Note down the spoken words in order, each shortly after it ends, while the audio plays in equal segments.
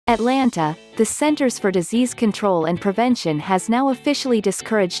Atlanta, the Centers for Disease Control and Prevention has now officially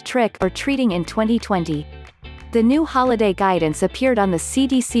discouraged trick-or-treating in 2020. The new holiday guidance appeared on the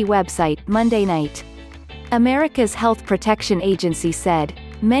CDC website Monday night. America's Health Protection Agency said,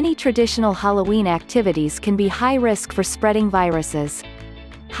 "Many traditional Halloween activities can be high risk for spreading viruses."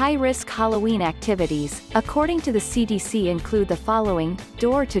 High-risk Halloween activities, according to the CDC, include the following: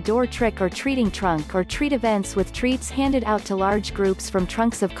 door-to-door trick-or-treating, trunk-or-treat events with treats handed out to large groups from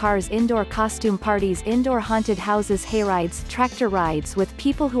trunks of cars, indoor costume parties, indoor haunted houses, hayrides, tractor rides with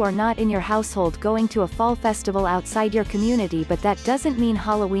people who are not in your household, going to a fall festival outside your community, but that doesn't mean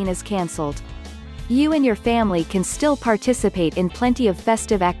Halloween is cancelled. You and your family can still participate in plenty of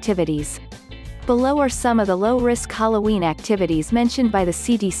festive activities. Below are some of the low-risk Halloween activities mentioned by the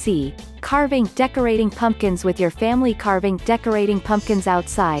CDC. Carving, decorating pumpkins with your family. Carving, decorating pumpkins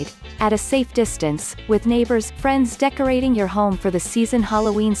outside, at a safe distance, with neighbors, friends. Decorating your home for the season.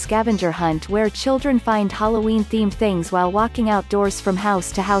 Halloween scavenger hunt, where children find Halloween-themed things while walking outdoors from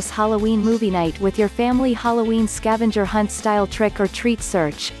house to house. Halloween movie night with your family. Halloween scavenger hunt-style trick-or-treat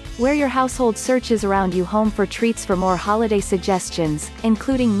search, where your household searches around your home for treats. For more holiday suggestions,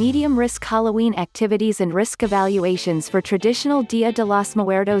 including medium-risk Halloween activities and risk evaluations for traditional Dia de los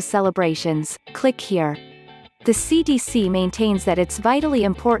Muertos celebrations, click here. The CDC maintains that it's vitally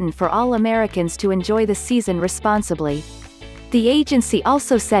important for all Americans to enjoy the season responsibly. The agency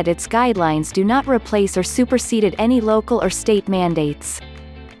also said its guidelines do not replace or supersede any local or state mandates.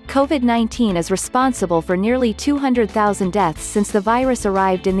 COVID-19 is responsible for nearly 200,000 deaths since the virus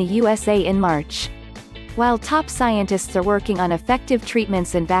arrived in the USA in March. While top scientists are working on effective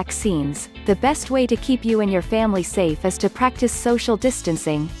treatments and vaccines, the best way to keep you and your family safe is to practice social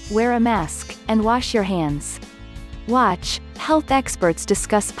distancing, wear a mask, and wash your hands. Watch, health experts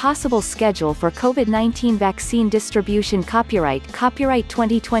discuss possible schedule for COVID-19 vaccine distribution. Copyright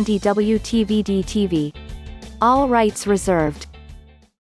 2020 WTVD TV. All rights reserved.